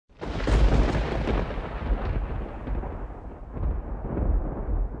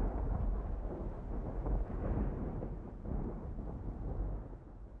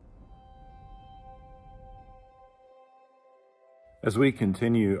As we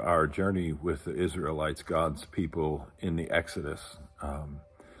continue our journey with the Israelites, God's people in the Exodus,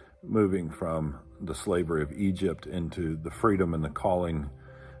 moving from the slavery of Egypt into the freedom and the calling,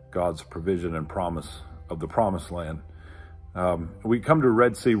 God's provision and promise of the promised land, we come to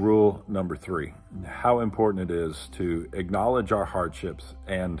Red Sea rule number 3, how important it is to acknowledge our hardships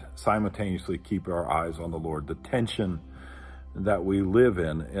and simultaneously keep our eyes on the Lord. The tension that we live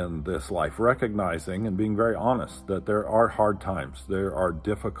in this life, recognizing and being very honest that there are hard times, there are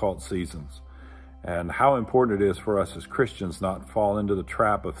difficult seasons, and how important it is for us as Christians not fall into the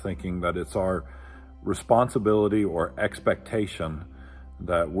trap of thinking that it's our responsibility or expectation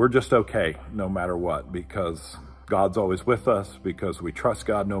that we're just okay no matter what, because God's always with us, because we trust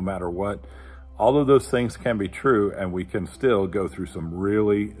God no matter what. All of those things can be true, and we can still go through some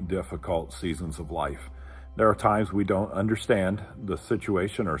really difficult seasons of life. There are times we don't understand the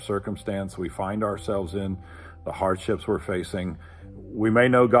situation or circumstance we find ourselves in, the hardships we're facing. We may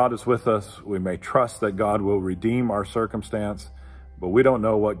know God is with us. We may trust that God will redeem our circumstance, but we don't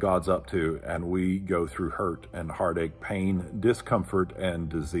know what God's up to, and we go through hurt and heartache, pain, discomfort, and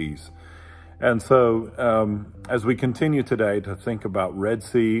disease. And so as we continue today to think about Red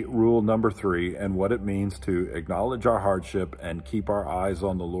Sea rule number 3 and what it means to acknowledge our hardship and keep our eyes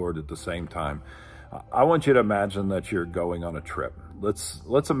on the Lord at the same time, I want you to imagine that you're going on a trip.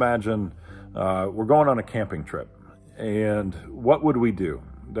 Let's imagine we're going on a camping trip. And what would we do?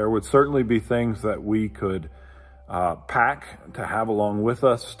 There would certainly be things that we could pack to have along with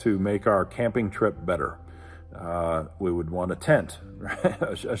us to make our camping trip better. We would want a tent,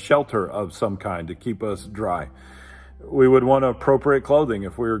 a shelter of some kind to keep us dry. We would want appropriate clothing.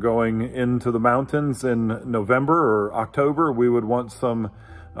 If we were going into the mountains in November or October, we would want some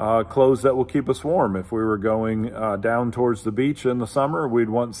clothes that will keep us warm. If we were going down towards the beach in the summer, we'd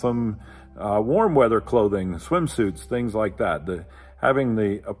want some warm weather clothing, swimsuits, things like that. Having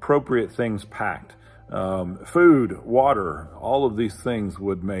the appropriate things packed. Food, water, all of these things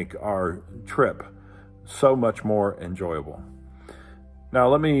would make our trip so much more enjoyable. Now,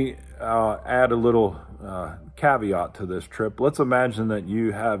 let me add a little caveat to this trip. Let's imagine that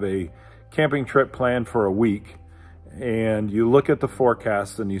you have a camping trip planned for a week, and you look at the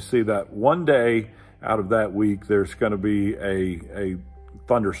forecast and you see that one day out of that week there's going to be a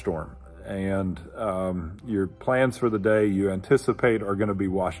thunderstorm, and your plans for the day you anticipate are going to be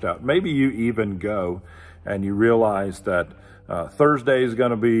washed out. Maybe you even go and you realize that Thursday is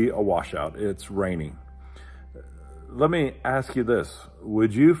going to be a washout. It's raining. Let me ask you this.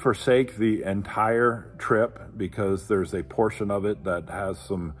 Would you forsake the entire trip because there's a portion of it that has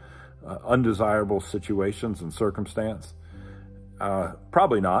some undesirable situations and circumstance?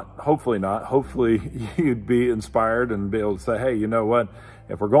 Probably not. Hopefully not. Hopefully you'd be inspired and be able to say, hey, you know what?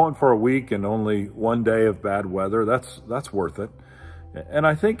 If we're going for a week and only one day of bad weather, that's worth it. And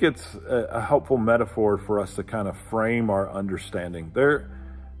I think it's a helpful metaphor for us to kind of frame our understanding.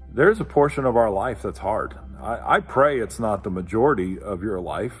 There's a portion of our life that's hard. I pray it's not the majority of your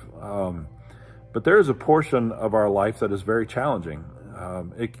life, but there is a portion of our life that is very challenging.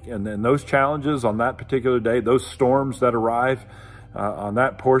 And those challenges on that particular day, those storms that arrive on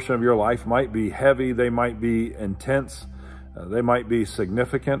that portion of your life might be heavy, they might be intense, they might be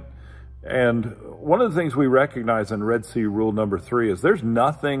significant. And one of the things we recognize in Red Sea rule number 3 is there's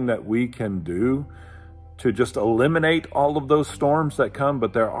nothing that we can do to just eliminate all of those storms that come,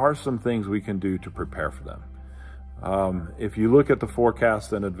 but there are some things we can do to prepare for them. If you look at the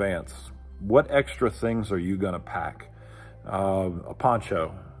forecast in advance, what extra things are you going to pack? A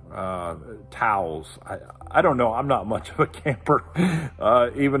poncho, towels. I don't know. I'm not much of a camper,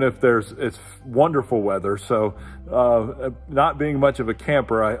 even if it's wonderful weather. So not being much of a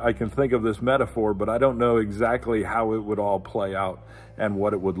camper, I can think of this metaphor, but I don't know exactly how it would all play out and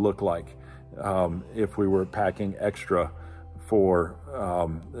what it would look like if we were packing extra for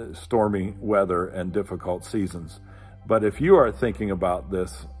stormy weather and difficult seasons. But if you are thinking about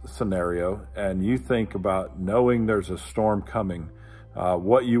this scenario and you think about knowing there's a storm coming,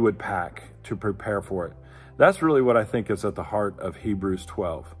 what you would pack to prepare for it, that's really what I think is at the heart of Hebrews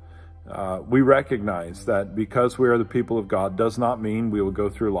 12. We recognize that because we are the people of God does not mean we will go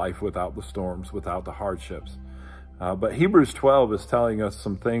through life without the storms, without the hardships. But Hebrews 12 is telling us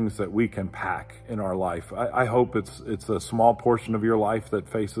some things that we can pack in our life. I hope it's a small portion of your life that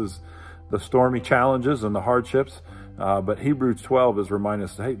faces the stormy challenges and the hardships. But Hebrews 12 is reminding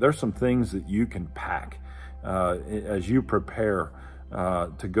us, hey, there's some things that you can pack as you prepare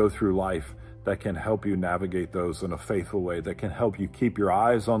to go through life that can help you navigate those in a faithful way, that can help you keep your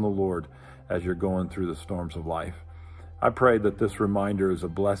eyes on the Lord as you're going through the storms of life. I pray that this reminder is a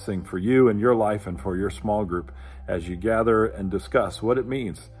blessing for you and your life and for your small group as you gather and discuss what it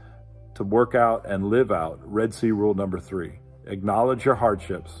means to work out and live out Red Sea Rule number 3. Acknowledge your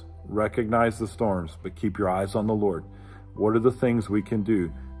hardships, recognize the storms, but keep your eyes on the Lord. What are the things we can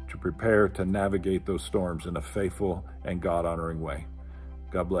do to prepare to navigate those storms in a faithful and God-honoring way?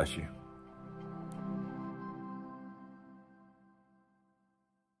 God bless you.